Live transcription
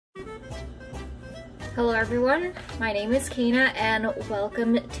Hello everyone, my name is Kina and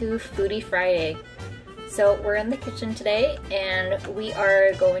welcome to Foodie Friday. So we're in the kitchen today and we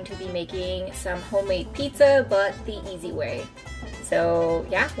are going to be making some homemade pizza, but the easy way. So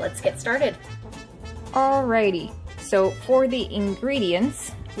yeah, let's get started. Alrighty, so for the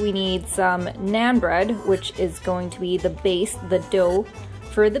ingredients, we need some naan bread, which is going to be the base, the dough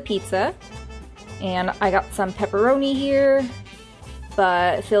for the pizza. And I got some pepperoni here,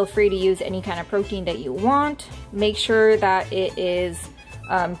 but feel free to use any kind of protein that you want. Make sure that it is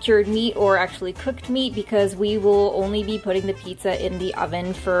cured meat or actually cooked meat, because we will only be putting the pizza in the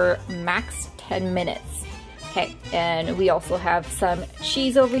oven for max 10 minutes. Okay, and we also have some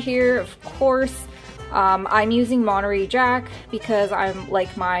cheese over here, of course. I'm using Monterey Jack because I'm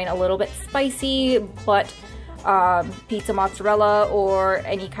like mine a little bit spicy, but pizza mozzarella or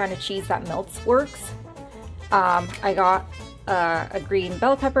any kind of cheese that melts works. I got a green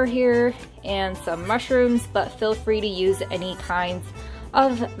bell pepper here and some mushrooms, but feel free to use any kinds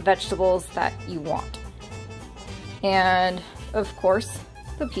of vegetables that you want. And of course,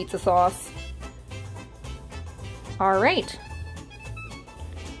 the pizza sauce. All right.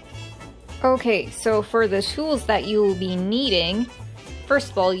 Okay, so for the tools that you will be needing,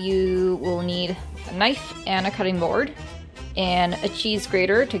 first of all, you will need a knife and a cutting board and a cheese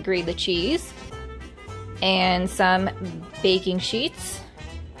grater to grate the cheese, and some baking sheets.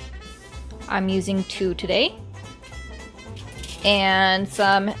 I'm using 2 today. And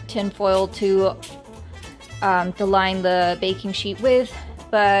some tin foil to line the baking sheet with,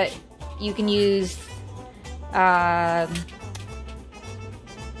 but you can use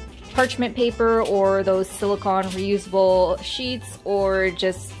parchment paper or those silicone reusable sheets, or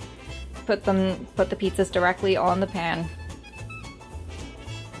just put the pizzas directly on the pan.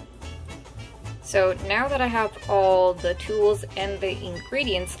 So now that I have all the tools and the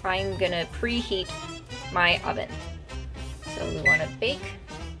ingredients, I'm gonna preheat my oven. So we want to bake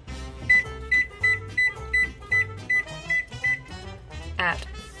at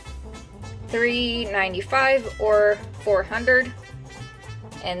 395 or 400,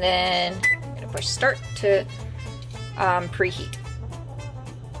 and then I'm gonna push start to preheat.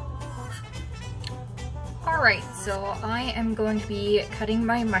 All right, so I am going to be cutting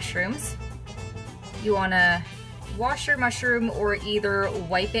my mushrooms. You want to wash your mushroom or either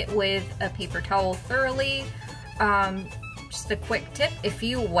wipe it with a paper towel thoroughly. Just a quick tip, if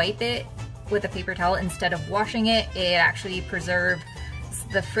you wipe it with a paper towel instead of washing it, it actually preserves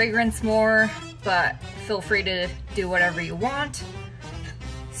the fragrance more, but feel free to do whatever you want.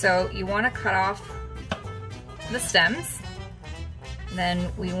 So you want to cut off the stems.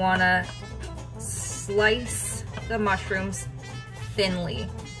 Then we want to slice the mushrooms thinly.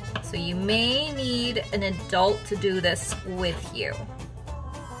 So you may need an adult to do this with you.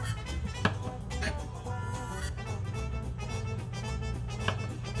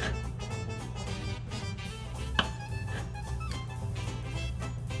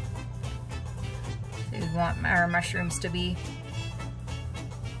 So we want our mushrooms to be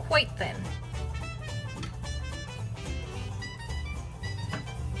quite thin.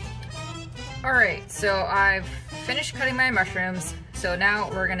 Alright, so I've finished cutting my mushrooms. So now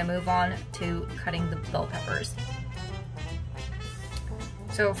we're gonna move on to cutting the bell peppers.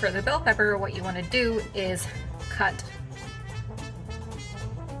 So for the bell pepper, what you wanna do is cut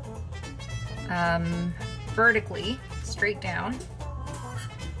vertically, straight down.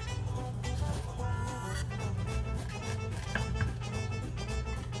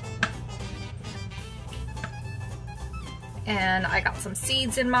 And I got some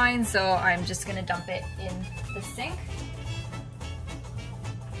seeds in mine, so I'm just gonna dump it in the sink.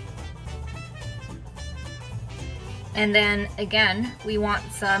 And then again, we want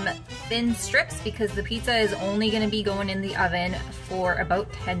some thin strips because the pizza is only gonna be going in the oven for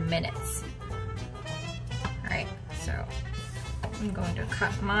about 10 minutes. All right, so I'm going to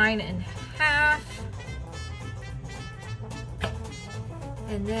cut mine in half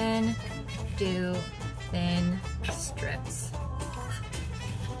and then do thin strips.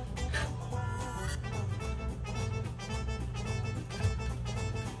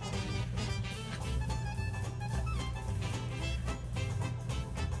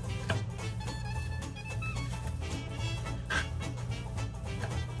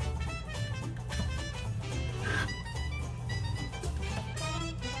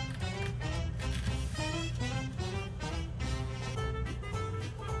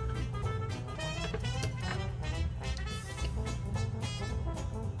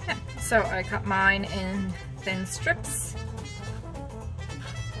 So I cut mine in thin strips,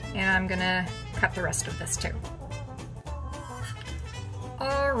 and I'm gonna cut the rest of this too.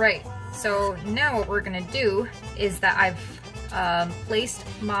 All right, So now what we're gonna do is that I've placed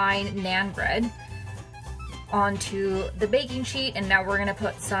my naan bread onto the baking sheet, and now we're gonna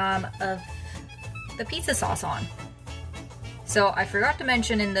put some of the pizza sauce on. So I forgot to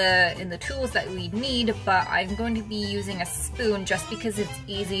mention in the tools that we need, but I'm going to be using a spoon just because it's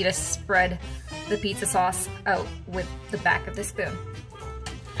easy to spread the pizza sauce out with the back of the spoon.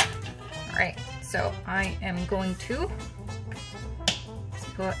 All right, so I am going to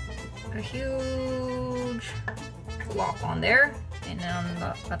put a huge block on there, and on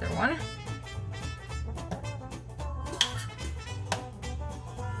the other one.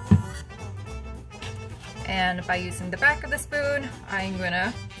 And by using the back of the spoon, I'm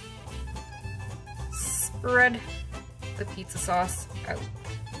gonna spread the pizza sauce out.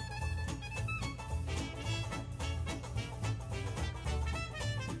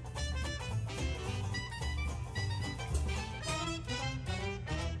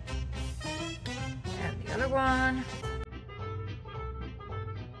 And the other one.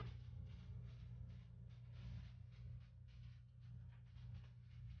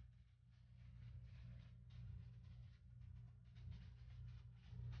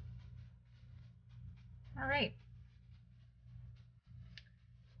 All right.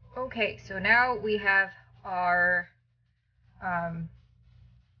 Okay, so now we have our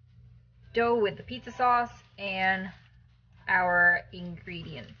dough with the pizza sauce and our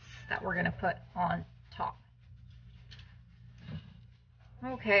ingredients that we're gonna put on top.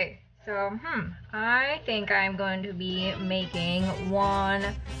 Okay, so I think I'm going to be making one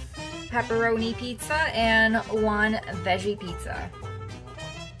pepperoni pizza and one veggie pizza.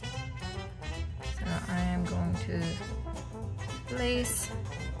 So I am going to place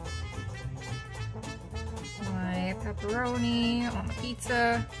my pepperoni on the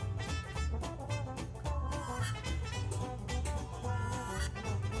pizza.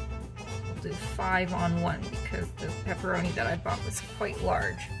 I'll do 5 on 1 because the pepperoni that I bought was quite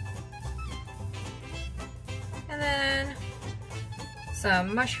large. And then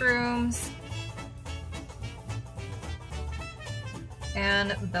some mushrooms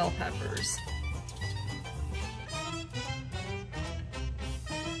and bell peppers.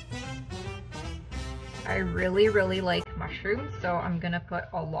 I really like mushrooms, so I'm gonna put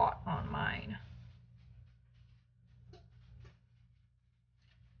a lot on mine.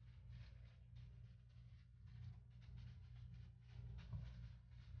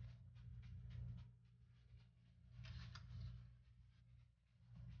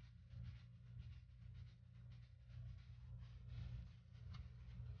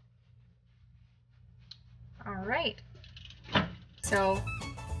 All right, so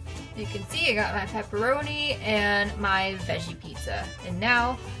you can see I got my pepperoni and my veggie pizza. And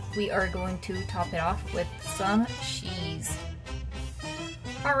now we are going to top it off with some cheese.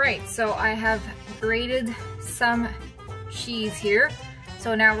 All right, so I have grated some cheese here.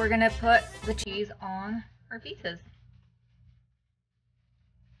 So now we're gonna put the cheese on our pizzas.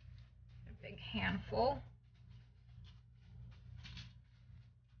 A big handful.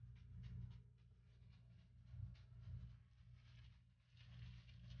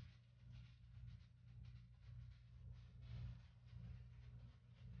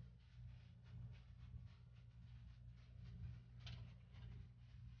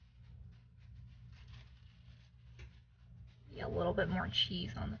 A little bit more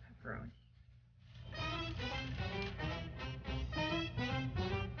cheese on the pepperoni.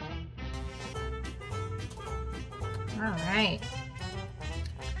 All right.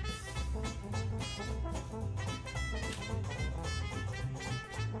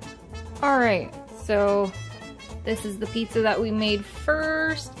 All right, so this is the pizza that we made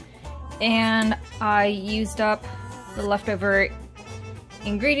first, and I used up the leftover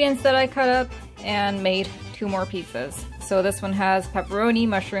ingredients that I cut up and made 2 more pizzas. So this one has pepperoni,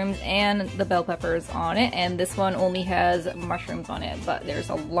 mushrooms, and the bell peppers on it, and this one only has mushrooms on it, but there's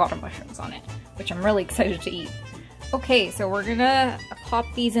a lot of mushrooms on it, which I'm really excited to eat. Okay, so we're gonna pop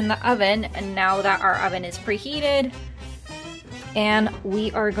these in the oven, and now that our oven is preheated, and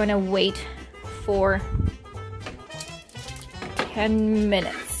we are gonna wait for 10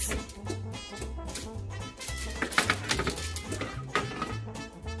 minutes.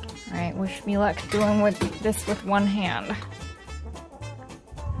 Alright, wish me luck doing this with one hand.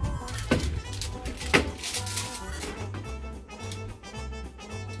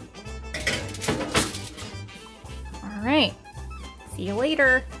 Alright, see you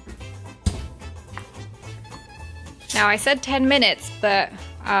later. Now I said 10 minutes, but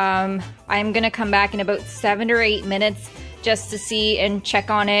I'm gonna come back in about 7 or 8 minutes just to see and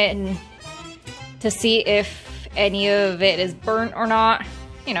check on it and to see if any of it is burnt or not.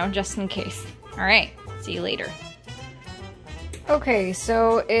 you know, just in case. All right, see you later. Okay,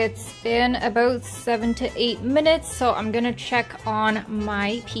 so it's been about 7 to 8 minutes, so I'm gonna check on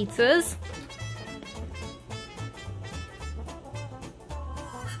my pizzas.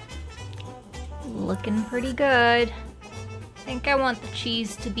 Looking pretty good. I think I want the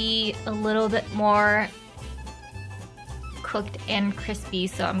cheese to be a little bit more cooked and crispy,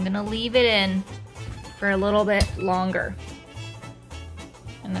 so I'm gonna leave it in for a little bit longer.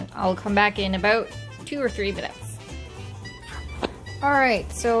 And then I'll come back in about 2 or 3 minutes.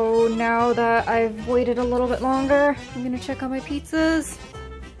 Alright, so now that I've waited a little bit longer, I'm gonna check on my pizzas.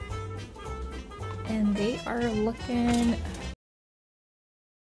 And they are looking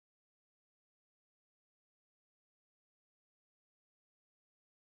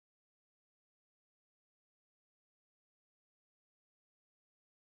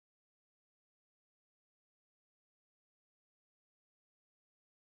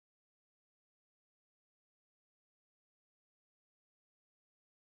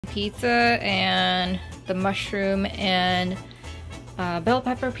pizza and the mushroom and bell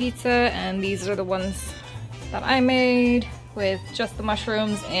pepper pizza, and these are the ones that I made with just the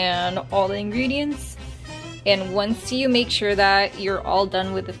mushrooms and all the ingredients. And once you make sure that you're all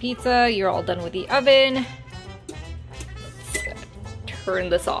done with the pizza, you're all done with the oven, let's turn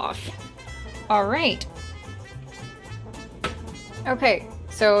this off. All right. Okay,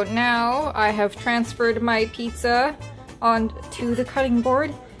 so now I have transferred my pizza onto the cutting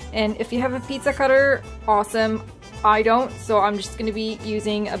board. And if you have a pizza cutter, awesome. I don't, so I'm just gonna be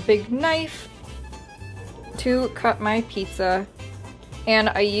using a big knife to cut my pizza. And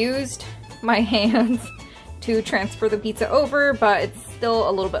I used my hands to transfer the pizza over, but it's still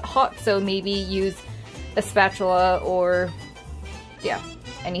a little bit hot, so maybe use a spatula or, yeah,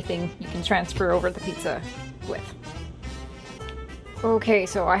 anything you can transfer over the pizza with. Okay,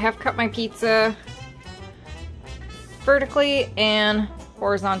 so I have cut my pizza vertically and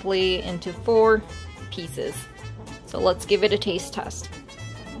horizontally into 4 pieces. So let's give it a taste test.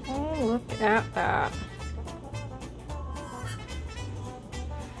 Oh, look at that.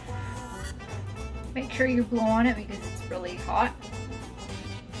 Make sure you blow on it because it's really hot.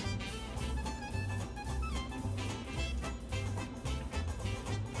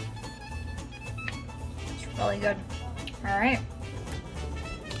 It's really good. All right.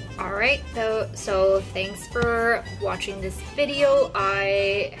 Alright, so thanks for watching this video.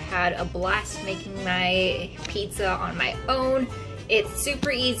 I had a blast making my pizza on my own. It's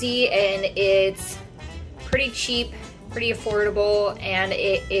super easy and it's pretty cheap, pretty affordable, and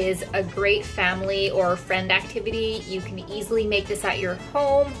it is a great family or friend activity. You can easily make this at your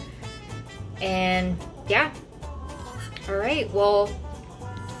home. And yeah. Alright, well,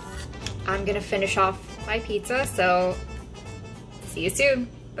 I'm gonna finish off my pizza, so see you soon.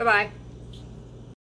 Bye-bye.